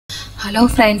Hello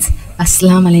friends,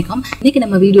 Assalamu alaikum. இன்னைக்கு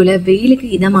நம்ம வீடியோல வெயிலுக்கு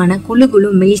இதமான குளு குளு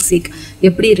மில்க் ஷேக்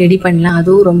எப்படி ரெடி பண்ணலாம்,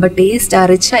 அதுவும் ரொம்ப டேஸ்டா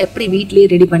ரிச்சா எப்படி வீட்லயே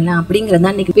ரெடி பண்ணலாம் அப்படிங்கறத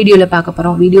தான் இன்னைக்கு வீடியோல பார்க்க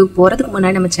போறோம். வீடியோ போறதுக்கு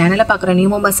முன்னாடி நம்ம சேனலை பார்க்குற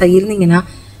நியூ மெம்பர்ஸ் இருந்தீங்கன்னா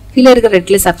கீழ இருக்கிற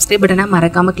ரெட்ல சப்ஸ்கிரைப் பட்டனை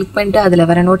மறக்காம கிளிக் பண்ணிட்டு அதுல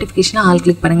வர நோட்டிஃபிகேஷனை ஆல்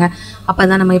கிளிக் பண்ணுங்க.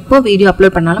 அப்பதான் நம்ம எப்போ வீடியோ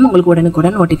அப்லோட் பண்ணாலும் உங்களுக்கு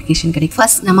உடனுக்குடன் நோட்டிஃபிகேஷன் கிடைக்கும்.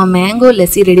 ஃபர்ஸ்ட் நம்ம மேங்கோ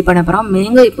லஸ்ஸி ரெடி பண்ண போறோம்.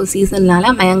 மேங்கோ இப்போ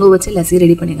சீசன்னால மேங்கோ வச்சு லஸ்ஸி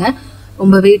ரெடி பண்ணுங்க,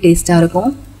 ரொம்பவே டேஸ்டா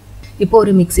இருக்கும். இப்போ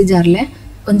ஒரு மிக்ஸி ஜார்ல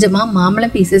கொஞ்சமா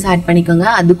மாம்பழம் பீசஸ் ஆட் பண்ணிக்கோங்க.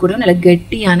 அது கூட நல்ல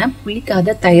கெட்டியான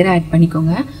புளிக்காத தயிரை ஆட்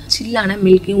பண்ணிக்கோங்க. சில்லான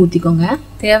மில்க்கையும் ஊற்றிக்கோங்க.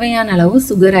 தேவையான அளவு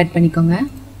சுகர் ஆட் பண்ணிக்கோங்க.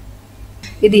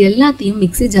 இது எல்லாத்தையும்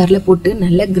மிக்ஸி ஜாரில் போட்டு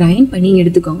நல்லா கிரைண்ட் பண்ணி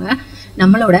எடுத்துக்கோங்க.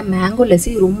 நம்மளோட மேங்கோ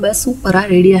லஸ்ஸி ரொம்ப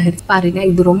சூப்பராக ரெடி ஆகிடுச்சு பாருங்க.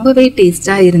 இது ரொம்பவே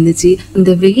டேஸ்டாக இருந்துச்சு.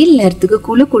 இந்த வெயில் நேரத்துக்கு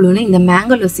குளு குளுன்னு இந்த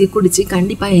மேங்கோ லஸ்ஸியை குடிச்சு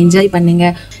கண்டிப்பாக என்ஜாய் பண்ணுங்க.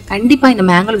 கண்டிப்பாக இந்த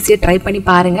மேங்கோ லஸ்ஸியை ட்ரை பண்ணி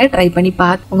பாருங்க. ட்ரை பண்ணி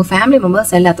பார்த்து உங்கள் ஃபேமிலி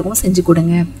மெம்பர்ஸ் எல்லாத்துக்கும் செஞ்சு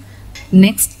கொடுங்க.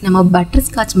 நெக்ஸ்ட் நம்ம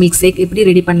பட்டர்ஸ்காட்ச் மில்க் ஷேக் எப்படி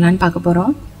ரெடி பண்ணலான்னு பார்க்க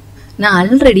போகிறோம். நான்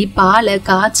ஆல்ரெடி பாலை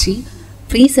காய்ச்சி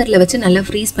ஃப்ரீசரில் வச்சு நல்லா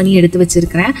ஃப்ரீஸ் பண்ணி எடுத்து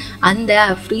வச்சுருக்கிறேன். அந்த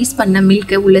ஃப்ரீஸ் பண்ண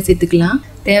மில்கை உள்ளே சேர்த்துக்கலாம்.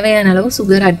 தேவையான அளவு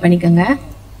சுகர் ஆட் பண்ணிக்கோங்க.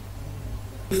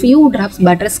 Few drops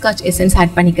butterscotch essence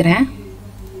add பண்ணிக்கிறேன்.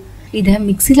 இதை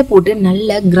மிக்சியில் போட்டு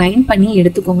நல்லா கிரைண்ட் பண்ணி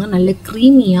எடுத்துக்கோங்க. நல்ல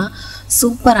க்ரீமியாக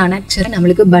சூப்பரான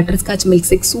நம்மளுக்கு பட்டர்ஸ்காட்ச் மில்க்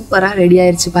ஷேக் சூப்பராக ரெடி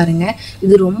ஆயிடுச்சு பாருங்கள்.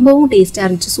 இது ரொம்பவும் டேஸ்ட்டாக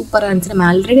இருந்துச்சு, சூப்பராக இருந்துச்சு. நம்ம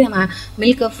ஆல்ரெடி நம்ம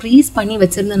மில்கை ஃப்ரீஸ் பண்ணி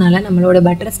வச்சுருந்தனால நம்மளோட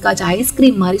பட்டர்ஸ்காட்ச்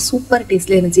ஐஸ்கிரீம் மாதிரி சூப்பர்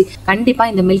டேஸ்ட்டில் இருந்துச்சு.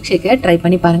 கண்டிப்பாக இந்த மில்க் ஷேக்கை ட்ரை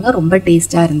பண்ணி பாருங்கள், ரொம்ப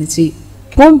டேஸ்ட்டாக இருந்துச்சு.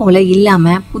 எப்பவும் போல்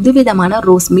இல்லாமல் புதுவிதமான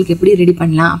ரோஸ் மில்க் எப்படி ரெடி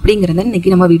பண்ணலாம் அப்படிங்கிறத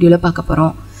இன்றைக்கி நம்ம வீடியோவில் பார்க்க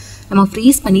போகிறோம். நம்ம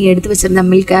ஃப்ரீஸ் பண்ணி எடுத்து வச்சுருந்த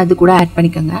மில்கை அது கூட ஆட்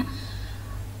பண்ணிக்கோங்க.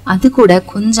 அது கூட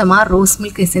கொஞ்சமாக ரோஸ்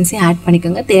மில்க் எசன்ஸையும் ஆட்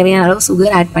பண்ணிக்கோங்க. தேவையான அளவு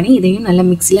சுகர் ஆட் பண்ணி இதையும் நல்லா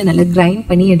மிக்சியில் நல்லா கிரைண்ட்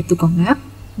பண்ணி எடுத்துக்கோங்க.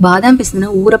 பாதாம் பிசினை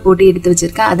ஊற போட்டு எடுத்து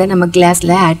வச்சுருக்கேன், அதை நம்ம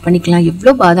கிளாஸில் ஆட் பண்ணிக்கலாம்.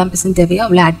 எவ்வளோ பாதாம் பிசின் தேவையோ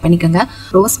அவ்வளோ ஆட் பண்ணிக்கோங்க.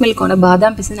 ரோஸ் மில்கோட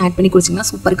பாதாம் பிசின் ஆட் பண்ணி குடிச்சிங்கன்னா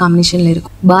சூப்பர் காம்பினேஷனில்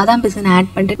இருக்கும். பாதாம் பிசின்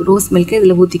ஆட் பண்ணிட்டு ரோஸ் மில்க்கு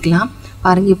இதில் ஊற்றிக்கலாம்.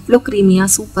 பாருங்கள் எவ்வளோ க்ரீமியாக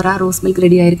சூப்பராக ரோஸ் மில்க்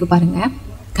ரெடி ஆகிருக்கு பாருங்கள்.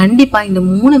 கண்டிப்பாக இந்த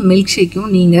 3 மில்க்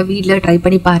ஷேக்கும் நீங்கள் வீட்டில் ட்ரை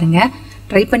பண்ணி பாருங்கள்.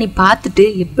 ட்ரை பண்ணி பார்த்துட்டு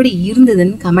எப்படி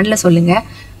இருந்ததுன்னு கமெண்டில் சொல்லுங்கள்.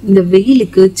 இந்த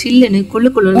வெயிலுக்கு சில்லுன்னு குளு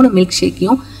குளுன்னு மில்க்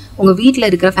ஷேக்கையும் உங்கள் வீட்டில்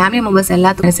இருக்கிற ஃபேமிலி மெம்பர்ஸ்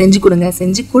எல்லாத்துக்கும் செஞ்சு கொடுங்க.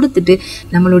 செஞ்சு கொடுத்துட்டு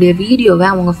நம்மளுடைய வீடியோவை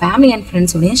உங்கள் ஃபேமிலி அண்ட்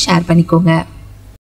ஃப்ரெண்ட்ஸோடையும் ஷேர் பண்ணிக்கோங்க.